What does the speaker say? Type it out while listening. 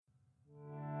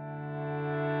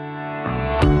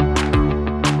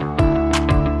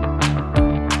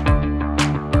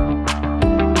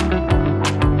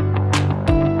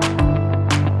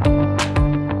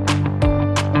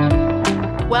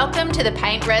to the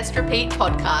Paint, Rest, Repeat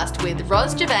podcast with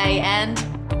Ros Gervais and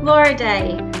Laura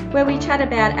Day, where we chat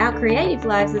about our creative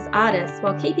lives as artists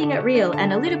while keeping it real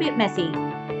and a little bit messy.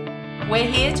 We're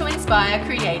here to inspire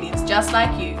creatives just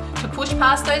like you to push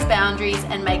past those boundaries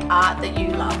and make art that you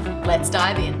love. Let's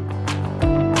dive in.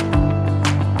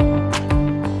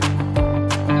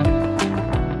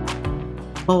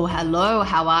 Oh, hello.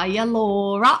 How are you,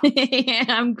 Laura? Yeah,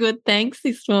 I'm good, thanks,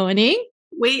 this morning.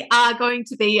 We are going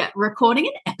to be recording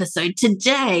an episode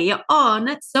today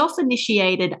on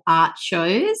self-initiated art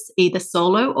shows, either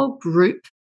solo or group,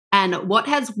 and what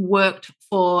has worked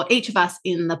for each of us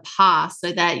in the past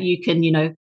so that you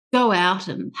can, go out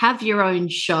and have your own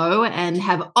show and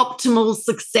have optimal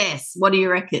success. What do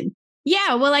you reckon?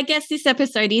 Yeah, well, I guess this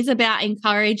episode is about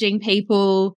encouraging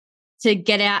people to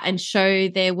get out and show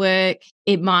their work.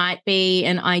 It might be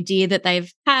an idea that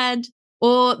they've had,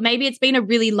 or maybe it's been a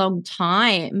really long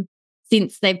time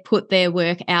since they've put their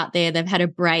work out there. They've had a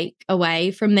break away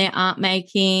from their art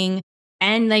making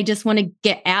and they just want to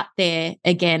get out there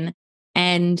again.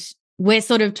 And we're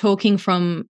sort of talking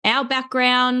from our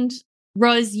background.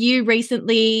 Ros, you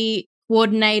recently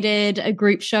coordinated a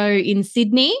group show in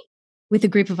Sydney with a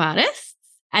group of artists.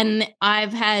 And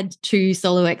I've had 2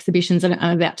 solo exhibitions and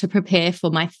I'm about to prepare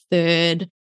for my 3rd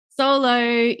solo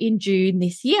in June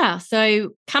this year.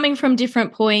 So coming from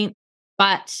different points,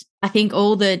 but I think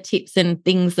all the tips and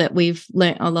things that we've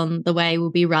learnt along the way will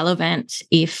be relevant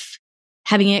if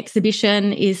having an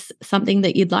exhibition is something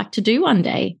that you'd like to do one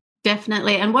day.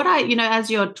 Definitely. And what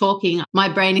as you're talking, my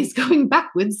brain is going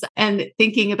backwards and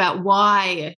thinking about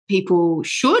why people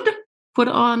should put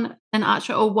on an art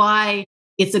show or why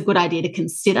it's a good idea to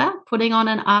consider putting on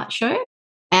an art show.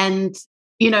 And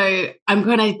I'm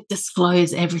going to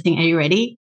disclose everything. Are you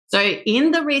ready? So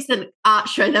in the recent art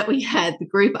show that we had, the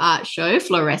group art show,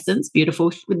 Fluorescence,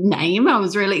 beautiful name.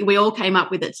 We all came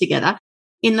up with it together.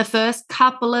 In the first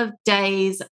couple of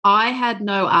days, I had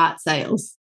no art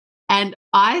sales. And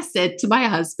I said to my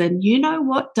husband, you know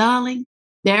what, darling?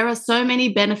 There are so many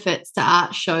benefits to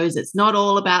art shows. It's not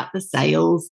all about the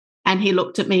sales. And he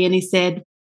looked at me and he said,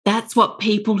 that's what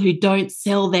people who don't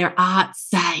sell their art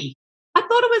say. I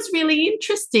thought it was really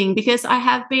interesting because I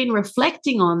have been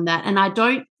reflecting on that. And I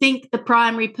don't think the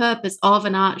primary purpose of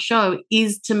an art show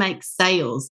is to make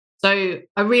sales. So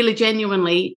I really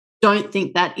genuinely don't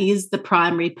think that is the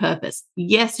primary purpose.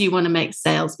 Yes, you want to make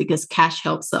sales because cash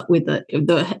helps with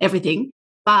the everything,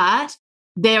 but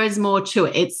there is more to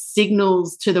it. It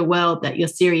signals to the world that you're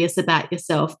serious about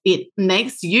yourself. It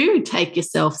makes you take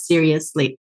yourself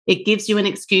seriously. It gives you an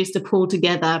excuse to pull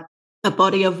together a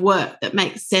body of work that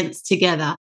makes sense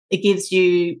together. It gives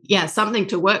you, something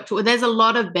to work toward. There's a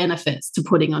lot of benefits to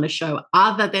putting on a show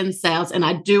other than sales. And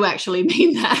I do actually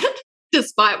mean that,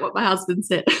 despite what my husband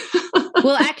said.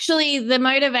 Well, actually, the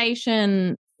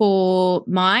motivation for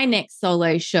my next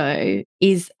solo show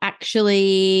is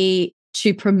actually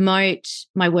to promote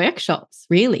my workshops,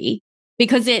 really,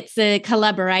 because it's a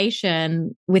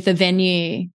collaboration with a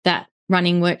venue that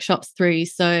running workshops through.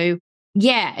 So,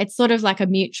 it's sort of like a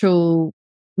mutual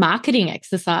marketing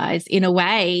exercise in a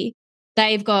way.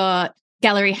 They've got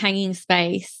gallery hanging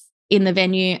space in the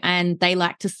venue and they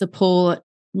like to support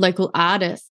local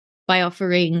artists by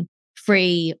offering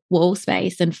free wall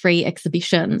space and free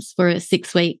exhibitions for a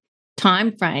 6-week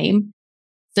time frame.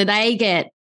 So they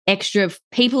get extra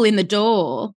people in the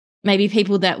door, maybe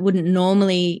people that wouldn't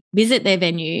normally visit their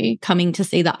venue coming to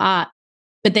see the art.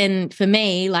 But then for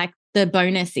me, like the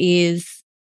bonus is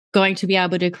going to be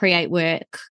able to create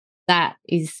work that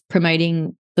is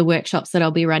promoting the workshops that I'll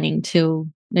be running till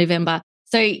November.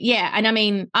 So, and I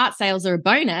mean, art sales are a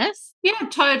bonus. Yeah,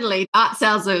 totally. Art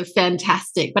sales are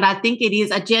fantastic. But I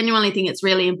genuinely think it's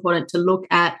really important to look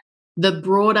at the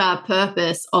broader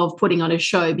purpose of putting on a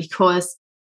show because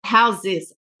how's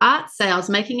this? Art sales,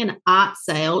 making an art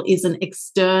sale is an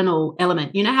external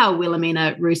element. You know how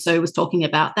Wilhelmina Russo was talking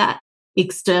about that?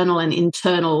 External and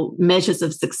internal measures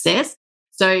of success.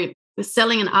 So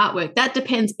selling an artwork, that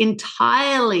depends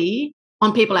entirely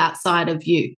on people outside of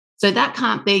you. So that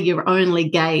can't be your only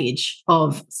gauge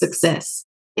of success.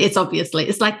 It's like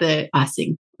the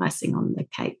icing on the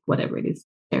cake, whatever it is,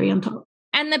 cherry on top.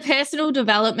 And the personal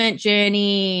development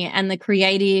journey and the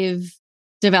creative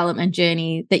development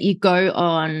journey that you go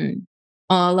on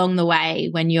along the way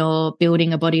when you're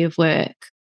building a body of work,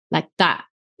 like that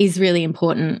is really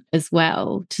important as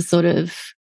well to sort of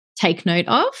take note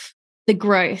of the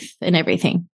growth and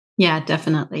everything. Yeah,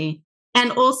 definitely.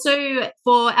 And also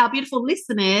for our beautiful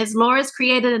listeners, Laura's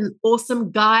created an awesome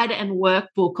guide and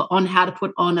workbook on how to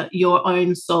put on your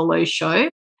own solo show.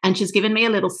 and she's given me a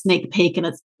little sneak peek and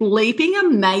it's bleeping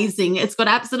amazing. It's got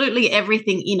absolutely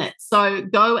everything in it. So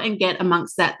go and get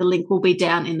amongst that. The link will be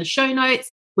down in the show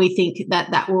notes. We think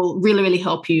that that will really, really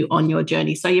help you on your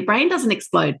journey. So your brain doesn't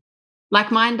explode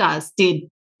like mine did.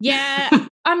 Yeah,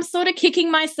 I'm sort of kicking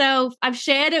myself. I've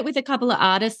shared it with a couple of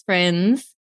artist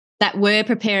friends that were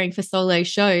preparing for solo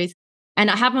shows, and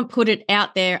I haven't put it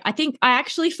out there. I think I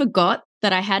actually forgot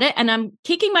that I had it, and I'm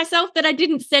kicking myself that I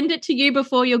didn't send it to you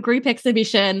before your group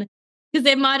exhibition, because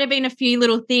there might have been a few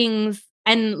little things.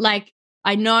 And like,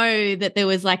 I know that there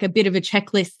was like a bit of a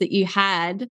checklist that you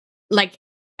had like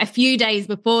a few days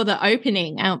before the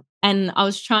opening. And I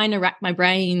was trying to rack my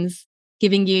brains,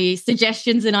 giving you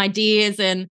suggestions and ideas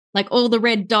and like all the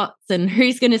red dots and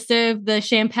who's going to serve the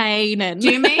champagne. And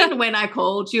do you mean when I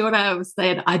called you and I was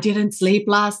saying, I didn't sleep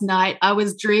last night, I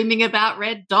was dreaming about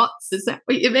red dots? Is that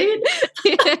what you mean?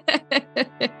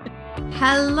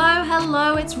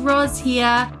 Hello, it's Roz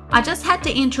here. I just had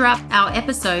to interrupt our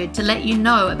episode to let you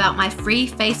know about my free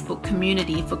Facebook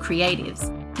community for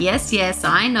creatives. Yes,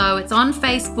 I know it's on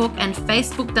Facebook and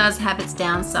Facebook does have its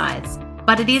downsides.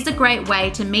 But it is a great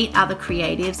way to meet other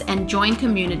creatives and join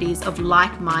communities of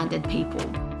like-minded people.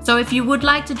 So if you would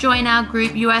like to join our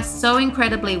group, you are so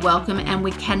incredibly welcome and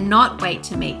we cannot wait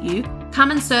to meet you.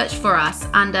 Come and search for us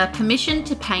under Permission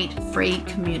to Paint Free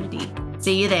Community.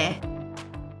 See you there.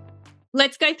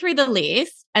 Let's go through the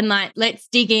list and let's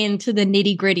dig into the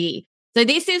nitty-gritty. So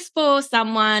this is for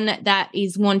someone that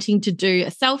is wanting to do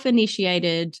a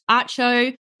self-initiated art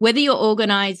show, whether you're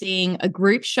organizing a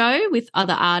group show with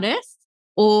other artists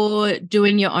or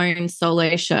doing your own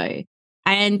solo show.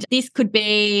 And this could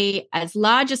be as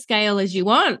large a scale as you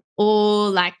want or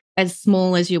like as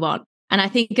small as you want. And I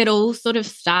think it all sort of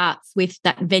starts with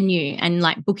that venue and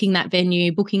like booking that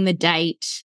venue, booking the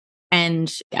date,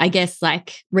 and I guess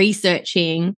like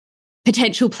researching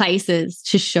potential places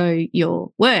to show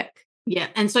your work. Yeah.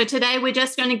 And so today we're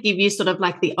just going to give you sort of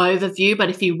like the overview, but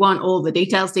if you want all the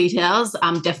details,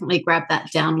 definitely grab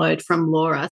that download from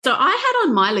Laura. So I had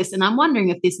on my list, and I'm wondering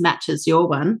if this matches your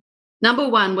one. Number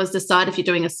one was decide if you're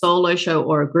doing a solo show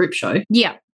or a group show.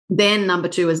 Yeah. Then number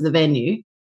two is the venue,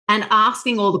 and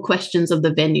asking all the questions of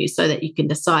the venue so that you can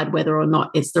decide whether or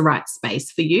not it's the right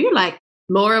space for you. Like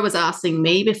Laura was asking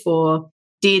me before,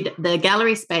 did the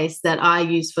gallery space that I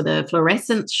use for the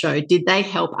fluorescence show, did they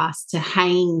help us to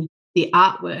hang the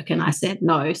artwork? And I said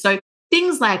no. So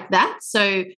things like that.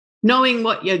 So knowing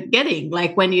what you're getting,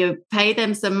 like when you pay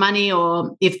them some money,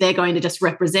 or if they're going to just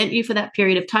represent you for that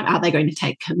period of time, are they going to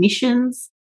take commissions?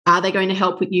 Are they going to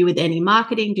help with you with any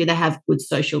marketing? Do they have good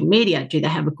social media? Do they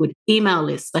have a good email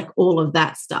list? Like all of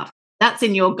that stuff. That's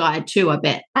in your guide too, I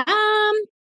bet.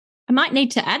 I might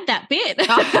need to add that bit.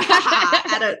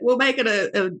 Add it. We'll make it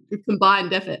a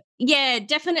combined effort. Yeah,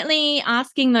 definitely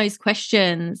asking those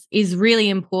questions is really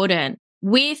important.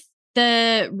 With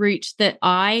the route that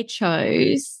I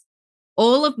chose,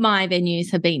 all of my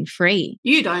venues have been free.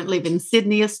 You don't live in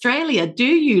Sydney, Australia, do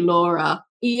you, Laura?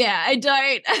 Yeah, I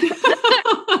don't.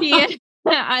 Yeah,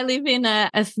 I live in a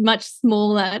much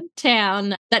smaller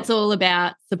town that's all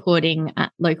about supporting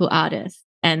local artists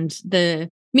and the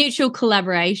mutual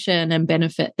collaboration and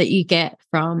benefit that you get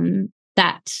from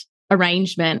that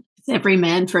arrangement. It's every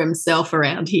man for himself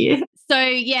around here. So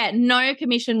yeah, no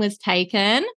commission was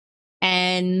taken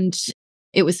and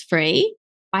it was free.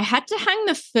 I had to hang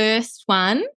the first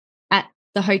one at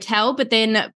the hotel, but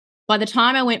then by the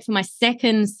time I went for my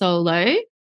second solo,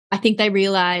 I think they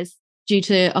realized due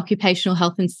to occupational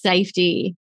health and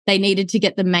safety, they needed to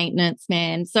get the maintenance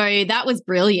man. So that was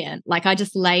brilliant. Like I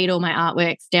just laid all my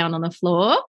artworks down on the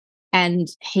floor and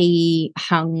he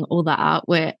hung all the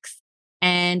artworks.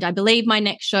 And I believe my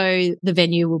next show, the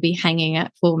venue will be hanging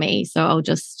it for me. So I'll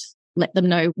just let them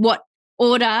know what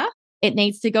order it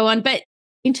needs to go on. But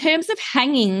in terms of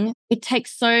hanging, it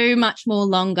takes so much more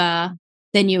longer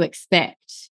than you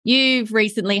expect. You've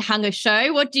recently hung a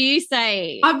show. What do you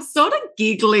say? I'm sort of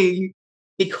giggling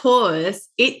because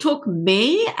it took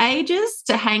me ages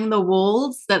to hang the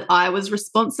walls that I was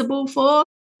responsible for.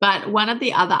 But one of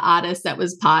the other artists that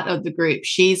was part of the group,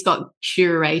 she's got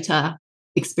curator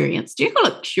experience. Do you call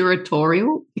it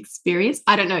curatorial experience?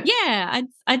 I don't know. Yeah,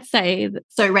 I'd say that.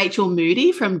 So Rachel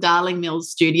Moody from Darling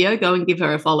Mills Studio, go and give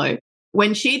her a follow.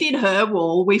 When she did her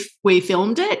wall, we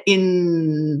filmed it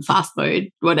in fast mode,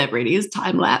 whatever it is,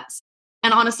 time lapse.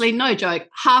 And honestly, no joke,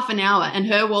 half an hour and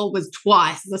her wall was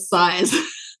twice the size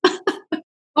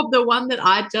of the one that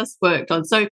I just worked on.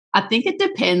 So I think it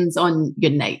depends on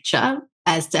your nature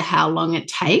as to how long it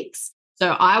takes.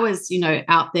 So I was,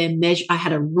 out there I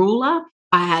had a ruler,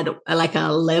 I had like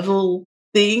a level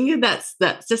thing. That's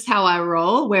just how I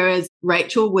roll. Whereas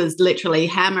Rachel was literally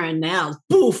hammer and nails,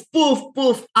 boof, boof,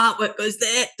 boof, artwork goes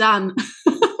there, done.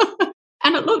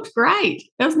 And it looked great.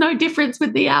 There was no difference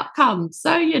with the outcome.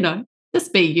 So,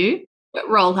 just be you, but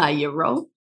roll how you roll.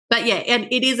 But yeah, and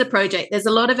it is a project. There's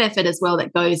a lot of effort as well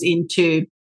that goes into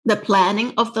the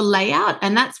planning of the layout.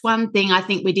 And that's one thing I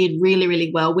think we did really,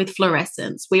 really well with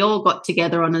Fluorescence. We all got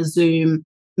together on a Zoom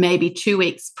maybe 2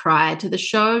 weeks prior to the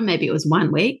show, maybe it was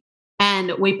 1 week.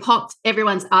 And we popped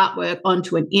everyone's artwork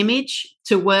onto an image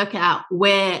to work out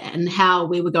where and how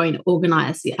we were going to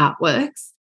organize the artworks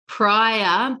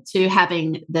prior to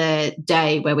having the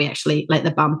day where we actually let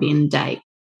the bump in day.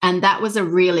 And that was a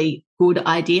really good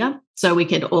idea. So we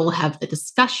could all have the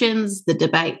discussions, the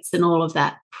debates, and all of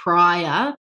that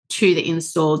prior to the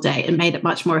install day, and made it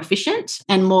much more efficient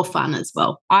and more fun as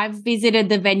well. I've visited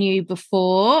the venue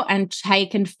before and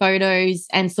taken photos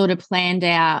and sort of planned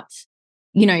out,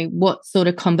 what sort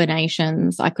of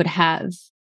combinations I could have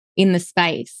in the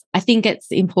space. I think it's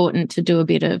important to do a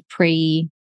bit of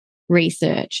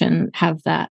pre-research and have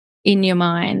that in your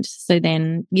mind. So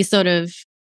then you're sort of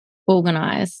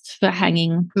organized for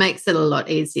hanging. Makes it a lot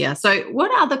easier. So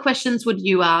what other questions would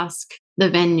you ask the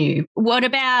venue? What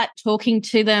about talking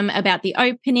to them about the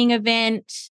opening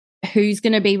event? Who's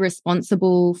going to be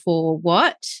responsible for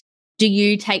what? Do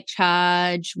you take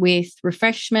charge with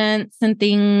refreshments and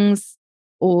things,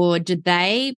 or did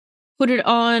they put it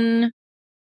on?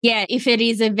 Yeah, if it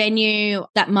is a venue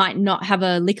that might not have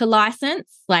a liquor license,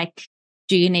 like,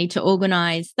 do you need to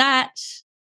organise that?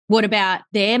 What about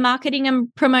their marketing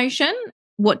and promotion?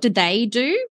 What do they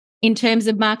do in terms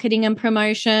of marketing and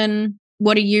promotion?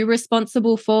 What are you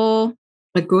responsible for?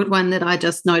 A good one that I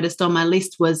just noticed on my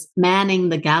list was manning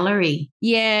the gallery.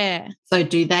 Yeah. So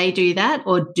do they do that,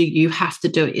 or do you have to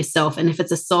do it yourself? And if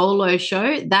it's a solo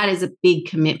show, that is a big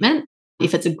commitment.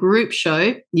 If it's a group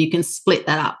show, you can split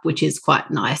that up, which is quite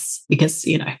nice because,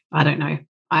 I don't know.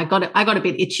 I got a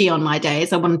bit itchy on my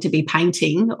days. I wanted to be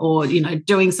painting or,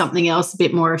 doing something else a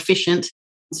bit more efficient.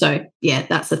 So, yeah,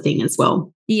 that's the thing as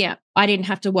well. Yeah, I didn't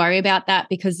have to worry about that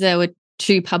because there were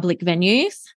 2 public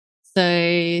venues.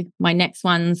 So my next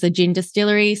one's a gin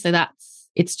distillery. So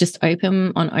it's just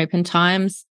open on open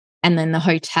times. And then the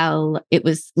hotel, it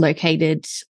was located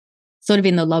sort of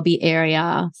in the lobby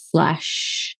area /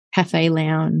 cafe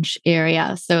lounge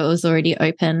area. So it was already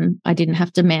open. I didn't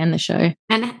have to man the show.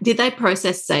 And did they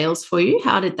process sales for you?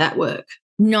 How did that work?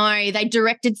 No, they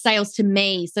directed sales to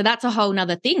me. So that's a whole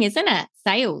nother thing, isn't it?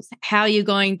 Sales. How are you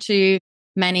going to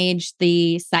manage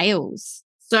the sales?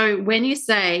 So when you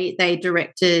say they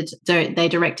directed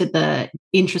the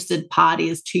interested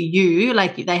parties to you,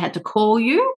 like they had to call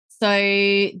you? So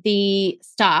the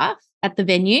staff at the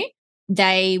venue,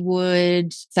 they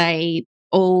would say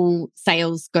all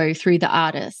sales go through the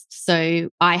artist. So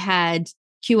I had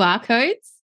QR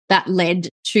codes that led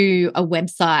to a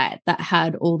website that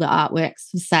had all the artworks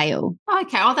for sale.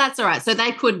 Okay. Oh, that's all right. So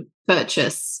they could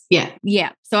purchase. Yeah.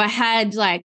 Yeah. So I had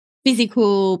like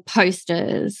physical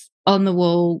posters on the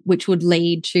wall, which would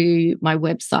lead to my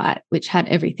website, which had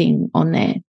everything on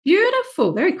there.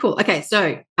 Beautiful. Very cool. Okay.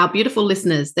 So our beautiful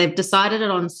listeners, they've decided it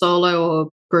on solo or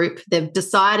group. They've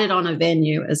decided on a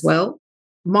venue as well.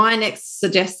 My next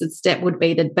suggested step would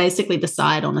be to basically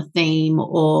decide on a theme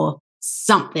or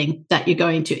something that you're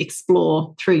going to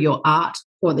explore through your art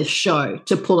or the show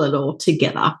to pull it all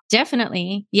together.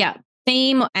 Definitely. Yeah.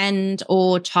 Theme and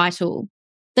or title.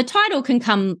 The title can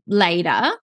come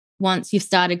later once you've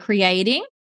started creating,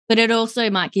 but it also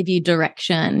might give you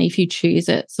direction if you choose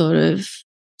it sort of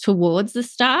towards the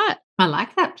start. I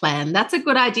like that plan. That's a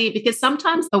good idea because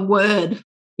sometimes a word,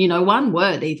 one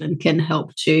word even can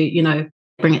help to,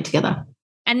 bring it together.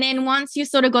 And then once you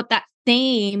sort of got that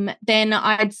theme, then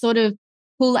I'd sort of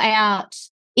pull out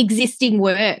existing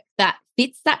work that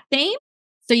fits that theme.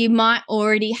 So you might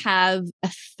already have a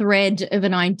thread of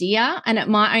an idea and it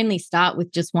might only start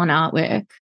with just one artwork,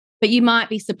 but you might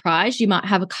be surprised. You might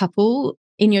have a couple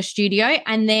in your studio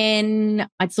and then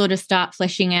I'd sort of start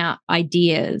fleshing out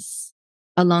ideas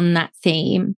along that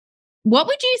theme. What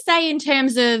would you say in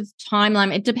terms of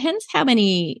timeline? It depends how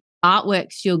many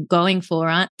artworks you're going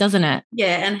for, doesn't it?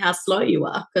 Yeah, and how slow you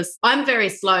are. Because I'm very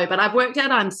slow, but I've worked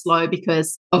out I'm slow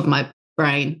because of my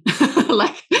brain.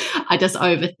 Like I just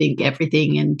overthink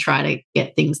everything and try to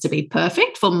get things to be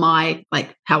perfect for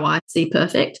how I see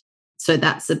perfect. So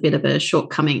that's a bit of a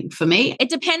shortcoming for me. It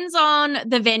depends on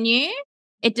the venue.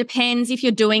 It depends if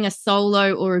you're doing a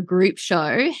solo or a group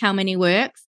show, how many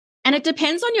works. And it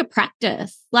depends on your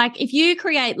practice. Like if you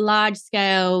create large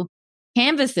scale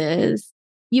canvases,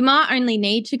 you might only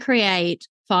need to create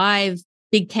 5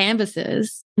 big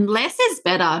canvases. Less is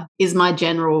better is my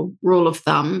general rule of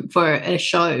thumb for a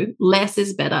show. Less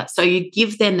is better. So you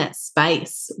give them that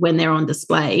space when they're on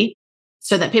display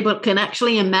so that people can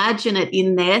actually imagine it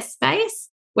in their space.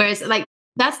 Whereas like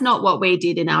that's not what we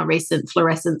did in our recent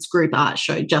fluorescence group art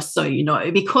show, just so you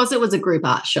know, because it was a group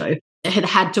art show, it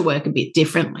had to work a bit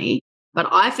differently. But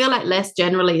I feel like less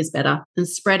generally is better, and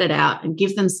spread it out and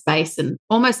give them space, and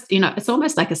almost, it's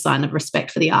almost like a sign of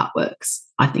respect for the artworks,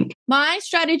 I think. My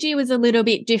strategy was a little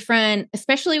bit different,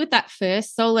 especially with that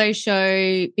first solo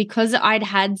show, because I'd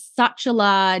had such a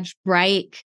large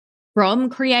break from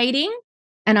creating.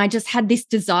 And I just had this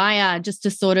desire just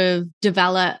to sort of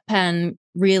develop and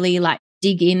really like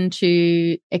dig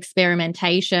into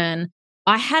experimentation.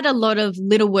 I had a lot of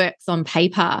little works on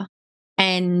paper,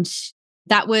 and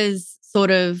that was sort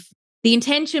of the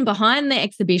intention behind the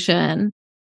exhibition.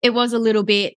 It was a little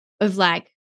bit of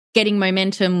like getting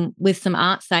momentum with some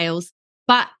art sales,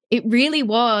 but it really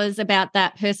was about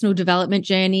that personal development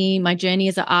journey, my journey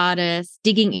as an artist,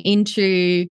 digging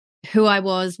into who I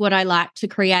was, what I liked to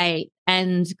create,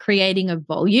 and creating a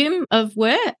volume of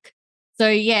work. So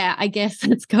yeah, I guess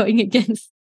it's going against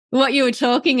what you were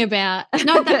talking about.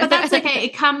 No, but that's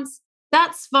okay.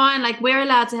 That's fine. Like, we're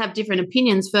allowed to have different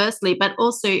opinions, firstly, but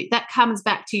also that comes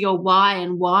back to your why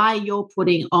and why you're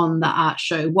putting on the art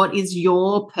show. What is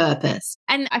your purpose?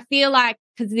 And I feel like,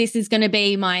 because this is going to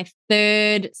be my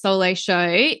third solo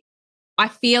show, I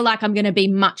feel like I'm going to be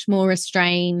much more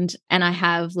restrained, and I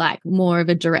have like more of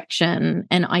a direction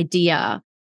and idea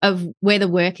of where the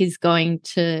work is going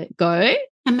to go.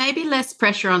 And maybe less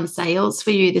pressure on sales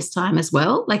for you this time as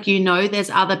well. Like,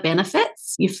 there's other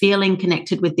benefits. You're feeling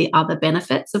connected with the other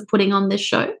benefits of putting on this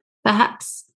show,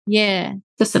 perhaps. Yeah.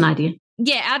 Just an idea.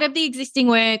 Yeah. Out of the existing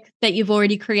work that you've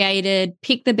already created,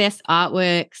 pick the best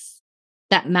artworks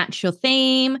that match your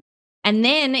theme. And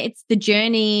then it's the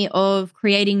journey of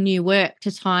creating new work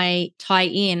to tie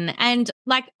in. And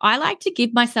like, I like to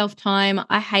give myself time.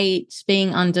 I hate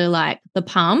being under like the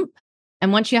pump.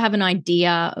 And once you have an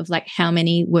idea of like how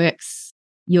many works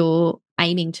you're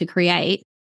aiming to create,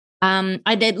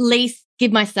 I'd at least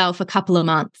give myself a couple of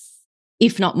months,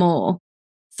 if not more.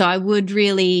 So I would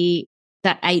really,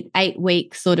 that eight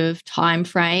week sort of time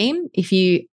frame, if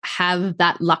you have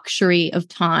that luxury of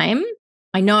time.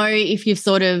 I know if you've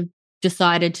sort of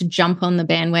decided to jump on the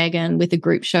bandwagon with a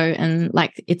group show and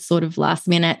like it's sort of last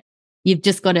minute, you've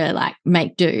just got to like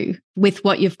make do with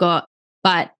what you've got.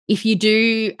 But if you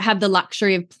do have the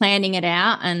luxury of planning it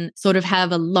out and sort of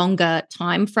have a longer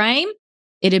time frame,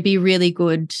 it'd be really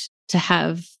good to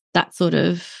have that sort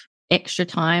of extra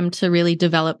time to really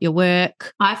develop your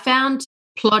work. I found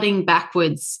plotting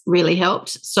backwards really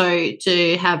helped. So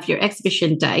to have your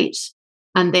exhibition date,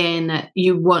 and then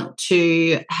you want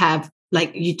to have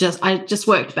I just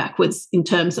worked backwards in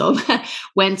terms of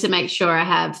when to make sure I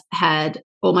have had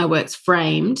all my works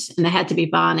framed, and they had to be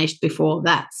varnished before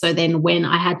that. So then when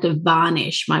I had to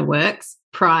varnish my works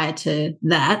prior to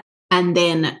that, and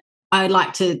then I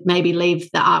like to maybe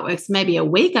leave the artworks maybe a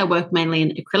week. I work mainly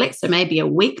in acrylic, so maybe a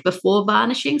week before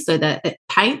varnishing so that the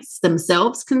paints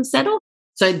themselves can settle.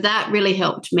 So that really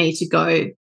helped me to go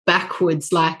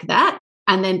backwards like that.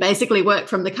 And then basically work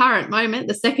from the current moment,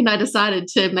 the second I decided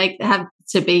to have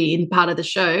to be in part of the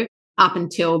show, up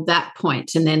until that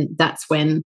point. And then that's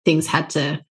when things had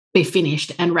to be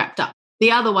finished and wrapped up.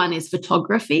 The other one is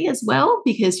photography as well,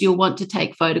 because you'll want to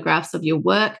take photographs of your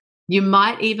work. You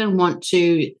might even want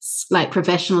to like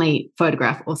professionally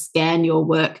photograph or scan your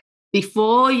work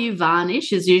before you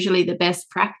varnish is usually the best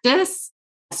practice.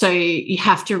 So you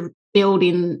have to build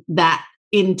in that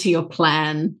into your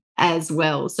plan as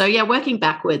well. So yeah, working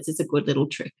backwards is a good little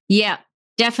trick. Yeah,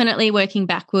 definitely working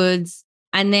backwards.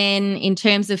 And then in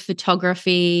terms of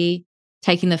photography,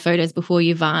 taking the photos before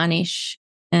you varnish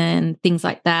and things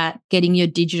like that, getting your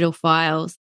digital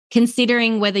files,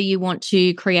 considering whether you want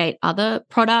to create other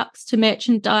products to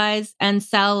merchandise and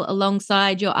sell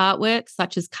alongside your artwork,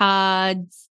 such as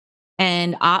cards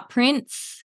and art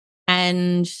prints.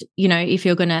 And, if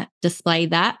you're going to display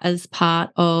that as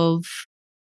part of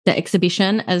the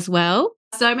exhibition as well.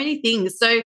 So many things.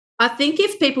 So I think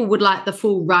if people would like the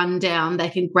full rundown, they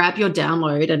can grab your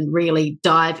download and really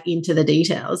dive into the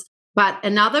details. But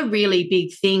another really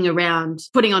big thing around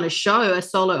putting on a show, a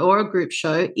solo or a group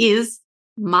show, is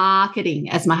marketing,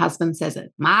 as my husband says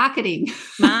it. Marketing.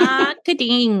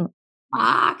 Marketing.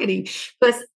 Marketing.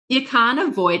 Because you can't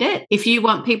avoid it. If you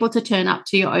want people to turn up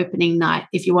to your opening night,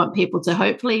 if you want people to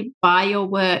hopefully buy your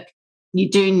work, you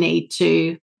do need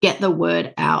to get the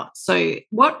word out. So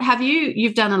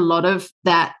you've done a lot of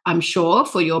that, I'm sure,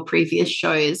 for your previous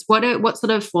shows. What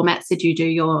sort of formats did you do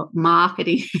your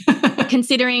marketing?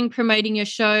 Considering promoting your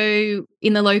show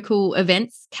in the local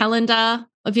events calendar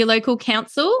of your local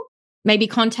council, maybe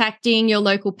contacting your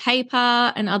local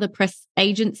paper and other press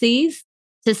agencies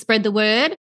to spread the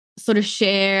word, sort of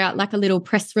share like a little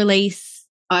press release.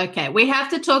 Okay, we have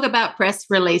to talk about press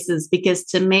releases because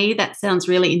to me that sounds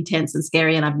really intense and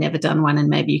scary and I've never done one, and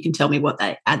maybe you can tell me what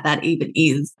that even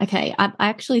is. Okay, I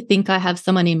actually think I have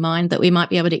someone in mind that we might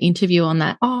be able to interview on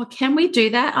that. Oh, can we do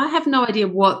that? I have no idea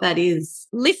what that is.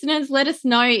 Listeners, let us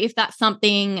know if that's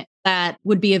something that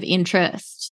would be of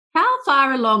interest. How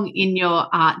far along in your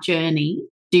art journey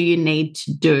do you need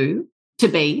to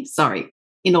be,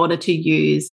 in order to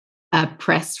use a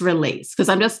press release? Because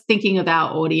I'm just thinking of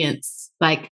our audience.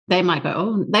 Like they might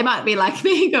be like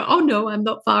me and go, oh no, I'm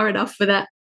not far enough for that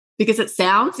because it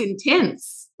sounds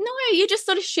intense. No, you're just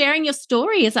sort of sharing your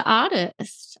story as an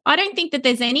artist. I don't think that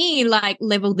there's any like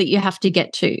level that you have to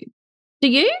get to. Do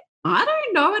you? I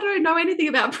don't know. I don't know anything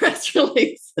about press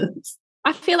releases.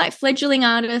 I feel like fledgling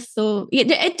artists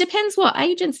it depends what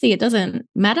agency. It doesn't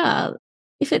matter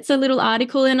if it's a little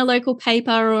article in a local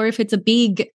paper or if it's a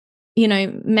big,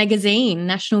 magazine,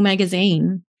 national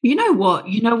magazine. You know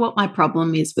what my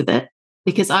problem is with it?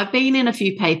 Because I've been in a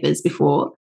few papers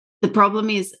before. The problem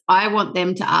is I want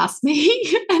them to ask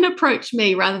me and approach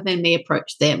me rather than me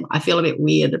approach them. I feel a bit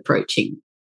weird approaching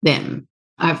them.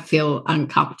 I feel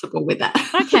uncomfortable with that.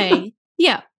 Okay.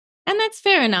 Yeah. And that's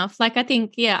fair enough. Like, I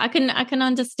think, I can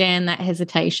understand that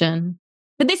hesitation.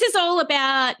 But this is all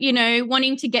about,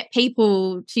 wanting to get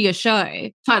people to your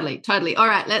show. Totally. All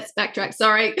right, let's backtrack.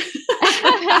 Sorry.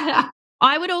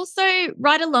 I would also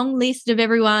write a long list of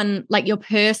everyone, like your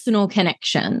personal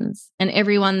connections and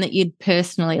everyone that you'd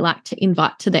personally like to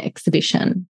invite to the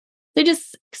exhibition. So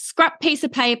just scrap piece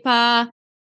of paper,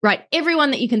 write everyone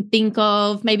that you can think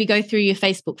of, maybe go through your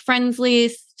Facebook friends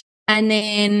list, and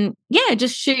then,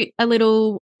 just shoot a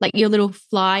little, like your little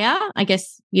flyer. I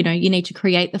guess, you need to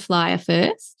create the flyer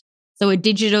first. So a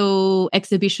digital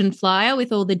exhibition flyer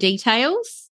with all the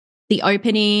details, the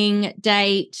opening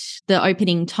date, the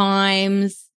opening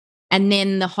times, and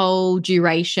then the whole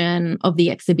duration of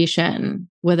the exhibition,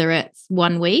 whether it's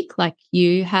 1 week like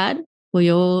you had for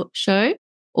your show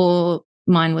or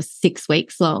mine was 6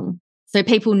 weeks long. So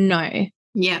people know.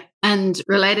 Yeah. And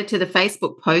related to the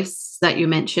Facebook posts that you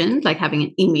mentioned, like having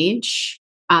an image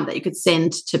that you could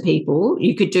send to people,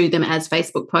 you could do them as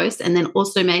Facebook posts, and then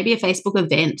also maybe a Facebook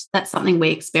event. That's something we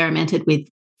experimented with,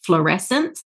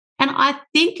 fluorescent. And I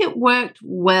think it worked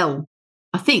well.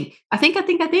 I think. I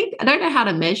don't know how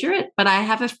to measure it, but I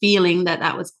have a feeling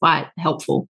that was quite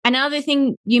helpful. Another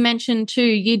thing you mentioned too,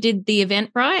 you did the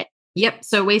Eventbrite. Yep.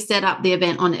 So we set up the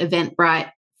event on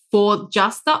Eventbrite for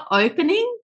just the opening.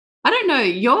 I don't know.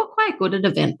 You're quite good at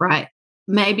Eventbrite.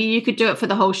 Maybe you could do it for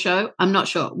the whole show. I'm not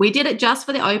sure. We did it just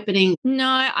for the opening. No,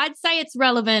 I'd say it's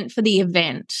relevant for the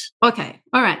event. Okay.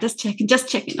 All right. Just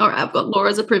checking. All right. I've got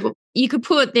Laura's approval. You could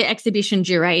put the exhibition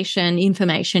duration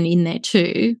information in there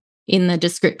too, in the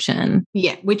description.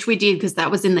 Yeah, which we did because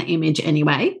that was in the image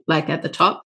anyway, like at the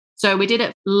top. So we did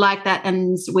it like that,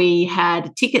 and we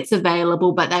had tickets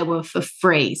available, but they were for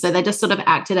free. So they just sort of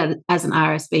acted as an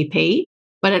RSVP.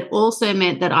 But it also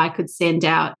meant that I could send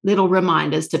out little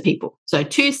reminders to people. So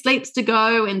 2 sleeps to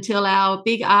go until our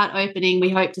big art opening. We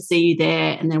hope to see you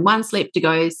there. And then 1 sleep to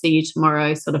go, see you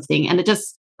tomorrow, sort of thing. And it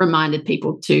just reminded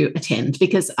people to attend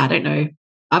because I don't know,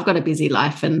 I've got a busy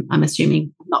life and I'm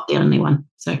assuming I'm not the only one.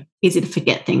 So easy to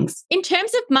forget things. In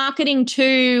terms of marketing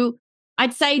too,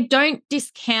 I'd say don't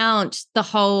discount the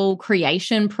whole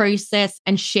creation process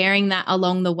and sharing that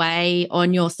along the way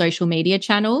on your social media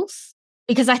channels.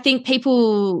 Because I think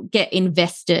people get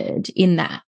invested in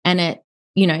that, and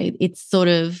it's sort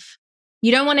of,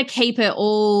 you don't want to keep it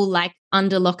all like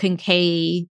under lock and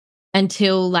key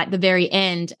until like the very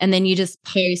end. And then you just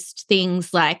post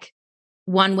things like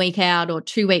 1 week out or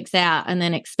 2 weeks out and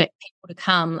then expect people to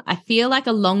come. I feel like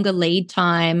a longer lead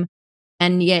time.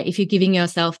 And if you're giving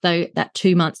yourself that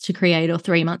 2 months to create or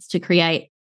 3 months to create,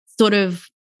 sort of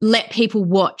let people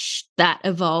watch that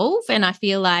evolve. And I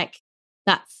feel like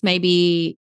that's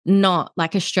maybe not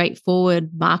like a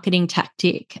straightforward marketing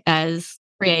tactic as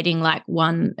creating like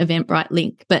one Eventbrite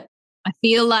link, but I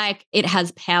feel like it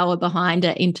has power behind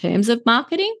it in terms of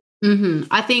marketing. Mm-hmm.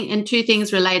 I think, and 2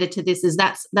 things related to this is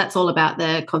that's all about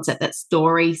the concept that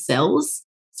story sells.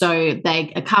 So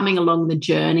they are coming along the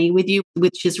journey with you,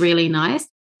 which is really nice.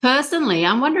 Personally,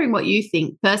 I'm wondering what you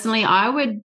think. Personally, I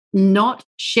would not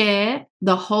share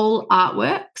the whole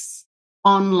artworks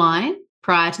online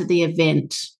prior to the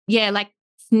event. Yeah, like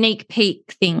sneak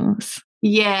peek things.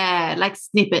 Yeah, like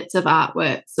snippets of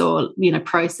artworks or,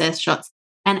 process shots.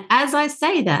 And as I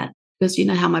say that, because you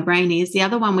know how my brain is, the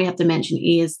other one we have to mention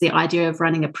is the idea of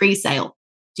running a pre-sale.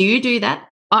 Do you do that?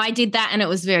 I did that and it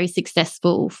was very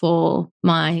successful for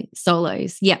my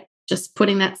solos. Yeah. Just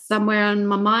putting that somewhere on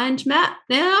my mind map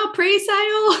now,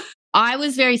 pre-sale. I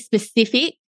was very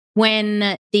specific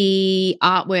when the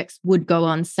artworks would go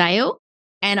on sale.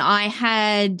 And I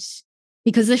had,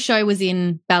 because the show was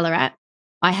in Ballarat,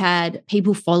 I had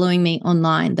people following me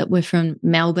online that were from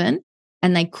Melbourne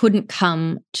and they couldn't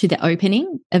come to the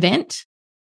opening event.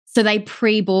 So they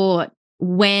pre-bought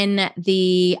when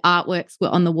the artworks were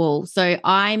on the wall. So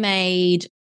I made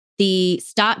the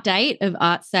start date of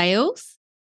art sales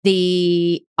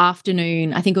the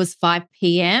afternoon, I think it was 5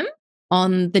 p.m.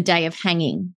 on the day of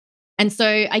hanging. And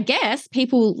so I guess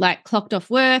people like clocked off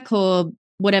work or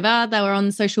whatever, they were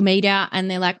on social media and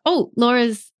they're like, oh,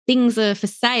 Laura's things are for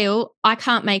sale. I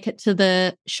can't make it to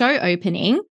the show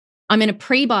opening. I'm in a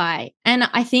pre-buy. And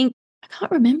I think, I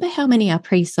can't remember how many are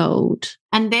pre-sold.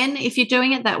 And then if you're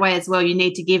doing it that way as well, you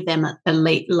need to give them a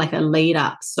lead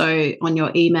up. So on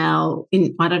your email,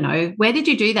 I don't know, where did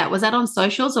you do that? Was that on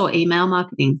socials or email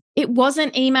marketing? It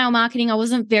wasn't email marketing. I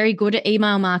wasn't very good at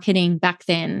email marketing back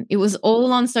then. It was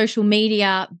all on social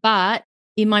media. But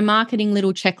in my marketing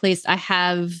little checklist, I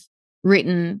have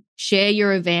written share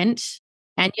your event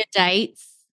and your dates.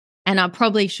 And I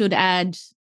probably should add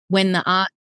when the art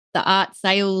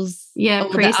sales, or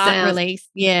the art release.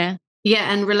 Yeah.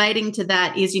 Yeah. And relating to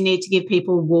that is you need to give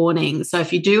people warning. So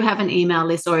if you do have an email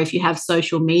list or if you have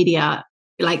social media,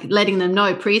 like letting them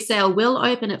know pre-sale will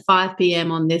open at 5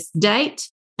 p.m. on this date.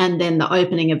 And then the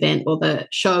opening event or the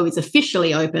show is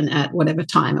officially open at whatever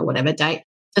time or whatever date,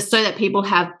 just so that people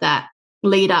have that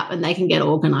lead up and they can get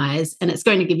organized. And it's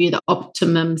going to give you the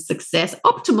optimum success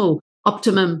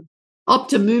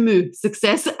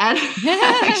success at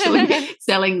actually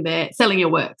selling your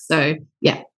work. So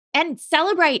yeah. And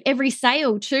celebrate every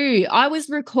sale too. I was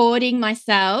recording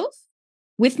myself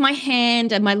with my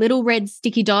hand and my little red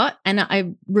sticky dot, and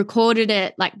I recorded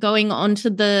it like going onto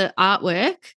the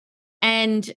artwork,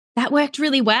 and that worked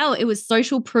really well. It was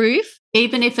social proof.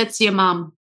 Even if it's your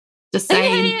mum, just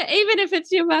saying. Yeah, even if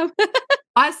it's your mum.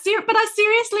 I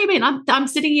seriously mean, I'm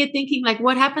sitting here thinking, like,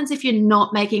 what happens if you're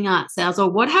not making art sales, or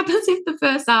what happens if the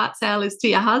first art sale is to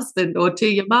your husband or to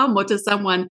your mum or to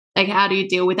someone? Like, how do you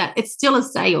deal with that? It's still a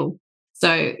sale.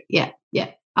 So yeah.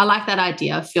 I like that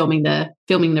idea of filming the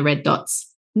red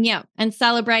dots. Yeah, and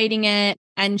celebrating it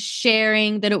and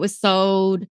sharing that it was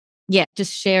sold. Yeah,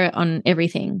 just share it on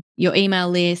everything. Your email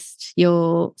list,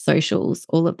 your socials,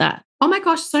 all of that. Oh my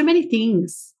gosh, so many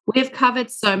things. We've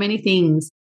covered so many things.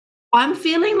 I'm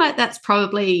feeling like that's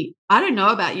probably, I don't know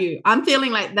about you, I'm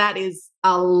feeling like that is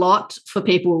a lot for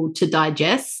people to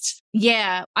digest.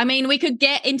 Yeah. I mean, we could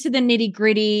get into the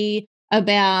nitty-gritty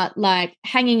about like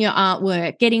hanging your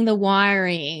artwork, getting the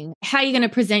wiring, how you're going to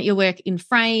present your work in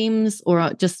frames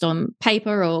or just on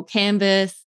paper or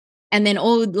canvas, and then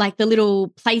all like the little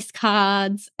place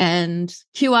cards and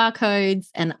QR codes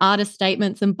and artist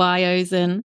statements and bios.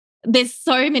 And there's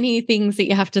so many things that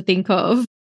you have to think of.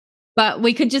 But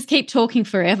we could just keep talking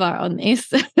forever on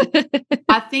this.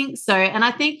 I think so. And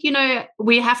I think,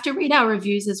 we have to read our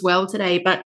reviews as well today.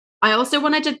 But I also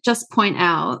wanted to just point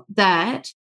out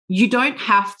that you don't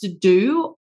have to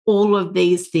do all of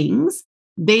these things.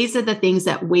 These are the things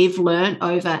that we've learned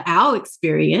over our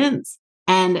experience.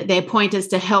 And their point is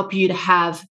to help you to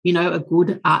have, a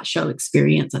good art show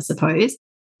experience, I suppose.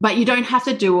 But you don't have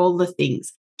to do all the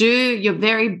things. Do your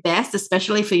very best,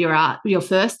 especially for your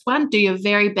first one, do your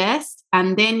very best.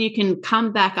 And then you can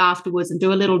come back afterwards and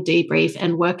do a little debrief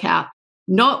and work out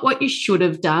not what you should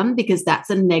have done, because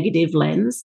that's a negative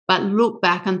lens, but look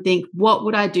back and think, what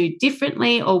would I do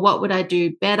differently or what would I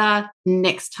do better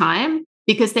next time?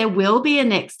 Because there will be a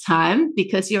next time,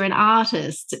 because you're an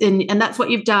artist. And that's what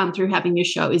you've done through having your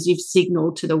show, is you've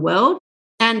signaled to the world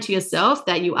and to yourself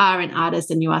that you are an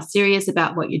artist and you are serious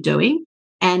about what you're doing.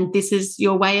 And this is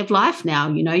your way of life now.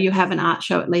 You have an art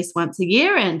show at least once a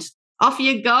year and off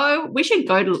you go. We should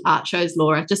go to art shows,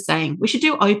 Laura. Just saying. We should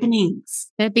do openings.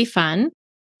 That'd be fun.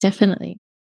 Definitely.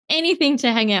 Anything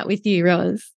to hang out with you,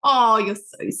 Roz. Oh, you're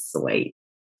so sweet.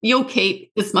 You'll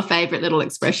keep. It's my favorite little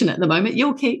expression at the moment.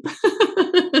 You'll keep.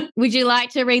 Would you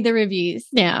like to read the reviews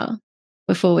now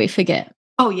before we forget?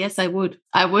 Oh, yes, I would.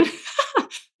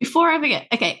 Before I forget.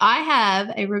 Okay, I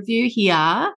have a review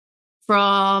here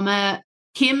from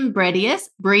Kim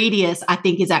Bredius, I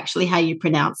think is actually how you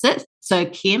pronounce it. So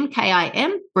Kim,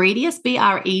 Kim, Bredius,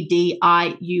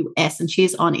 Bredius. And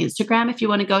she's on Instagram if you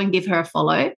want to go and give her a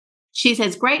follow. She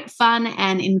says, great fun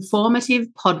and informative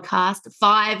podcast.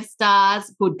 5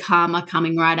 stars. Good karma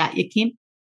coming right at you, Kim.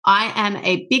 I am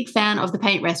a big fan of the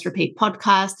Paint, Rest, Repeat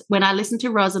podcast. When I listen to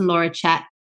Roz and Laura chat,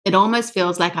 it almost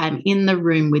feels like I'm in the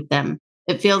room with them.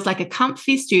 It feels like a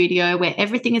comfy studio where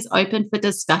everything is open for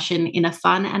discussion in a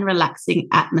fun and relaxing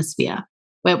atmosphere,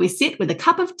 where we sit with a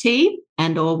cup of tea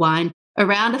and or wine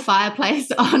around a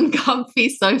fireplace on comfy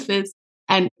sofas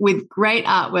and with great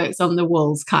artworks on the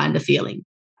walls kind of feeling.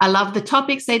 I love the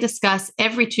topics they discuss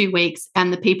every 2 weeks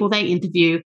and the people they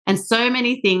interview and so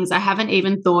many things I haven't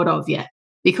even thought of yet.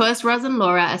 Because Roz and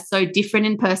Laura are so different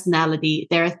in personality,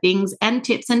 there are things and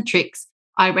tips and tricks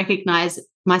I recognize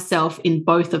myself in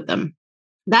both of them.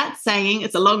 That saying,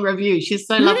 it's a long review. She's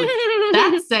so lovely.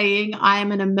 That saying, I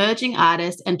am an emerging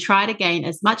artist and try to gain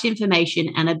as much information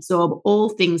and absorb all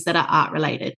things that are art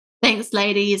related. Thanks,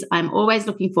 ladies. I'm always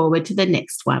looking forward to the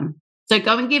next one. So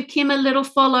go and give Kim a little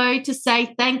follow to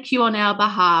say thank you on our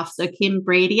behalf. So Kim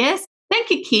Bredius. Thank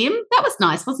you, Kim. That was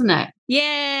nice, wasn't it?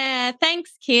 Yeah,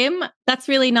 thanks, Kim. That's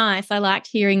really nice. I liked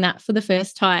hearing that for the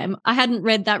first time. I hadn't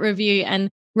read that review and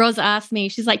Roz asked me,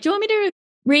 she's like, do you want me to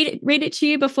read it to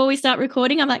you before we start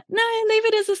recording? I'm like, no, leave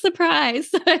it as a surprise.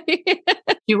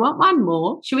 Do you want one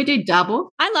more? Should we do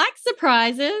double? I like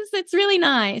surprises. It's really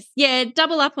nice. Yeah,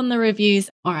 double up on the reviews.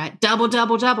 All right, double.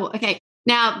 Okay.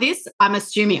 Now, this, I'm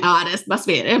assuming artist, must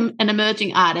be an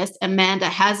emerging artist. Amanda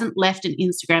hasn't left an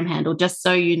Instagram handle, just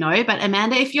so you know. But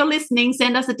Amanda, if you're listening,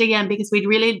 send us a DM because we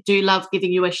really do love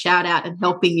giving you a shout out and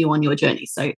helping you on your journey.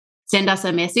 So send us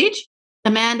a message.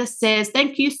 Amanda says,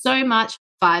 thank you so much.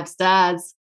 5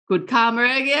 stars. Good karma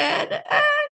again.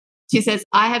 She says,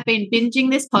 I have been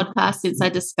binging this podcast since I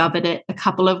discovered it a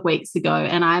couple of weeks ago,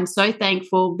 and I am so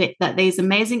thankful that these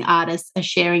amazing artists are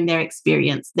sharing their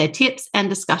experience, their tips and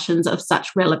discussions of such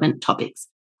relevant topics.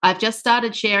 I've just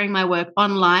started sharing my work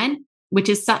online, which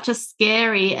is such a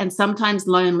scary and sometimes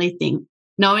lonely thing.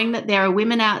 Knowing that there are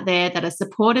women out there that are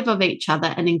supportive of each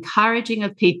other and encouraging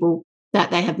of people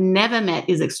that they have never met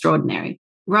is extraordinary.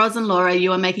 Roz and Laura,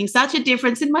 you are making such a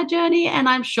difference in my journey, and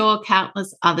I'm sure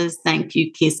countless others thank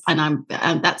you, Kiss, and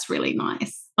that's really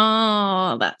nice.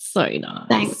 Oh, that's so nice.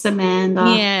 Thanks,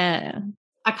 Amanda. Yeah.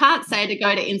 I can't say to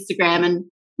go to Instagram and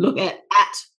look at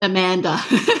Amanda.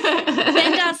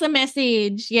 Send us a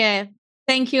message. Yeah.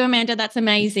 Thank you, Amanda. That's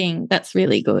amazing. That's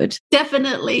really good.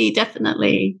 Definitely.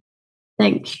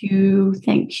 Thank you.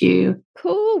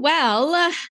 Cool. Well,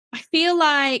 I feel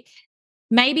like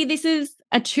maybe this is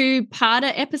a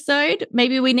 2-parter episode.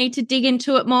 Maybe we need to dig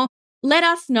into it more. Let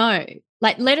us know.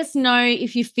 Let us know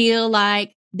if you feel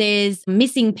like there's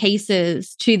missing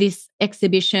pieces to this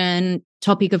exhibition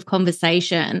topic of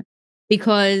conversation,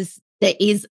 because there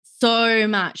is so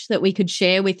much that we could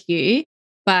share with you.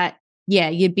 But yeah,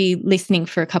 you'd be listening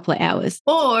for a couple of hours.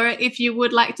 Or if you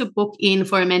would like to book in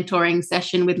for a mentoring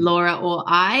session with Laura or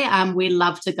I, we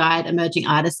love to guide emerging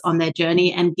artists on their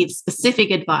journey and give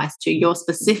specific advice to your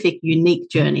specific unique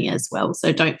journey as well.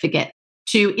 So don't forget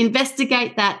to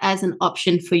investigate that as an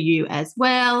option for you as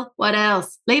well. What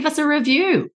else? Leave us a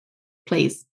review,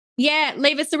 please. Yeah,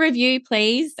 leave us a review,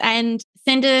 please, and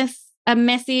send us a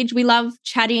message. We love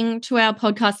chatting to our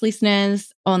podcast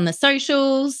listeners on the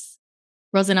socials.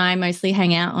 Roz and I mostly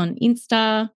hang out on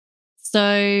Insta.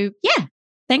 So, yeah,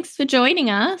 thanks for joining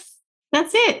us.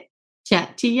 That's it.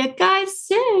 Chat to you guys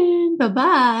soon.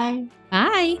 Bye-bye.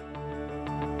 Bye.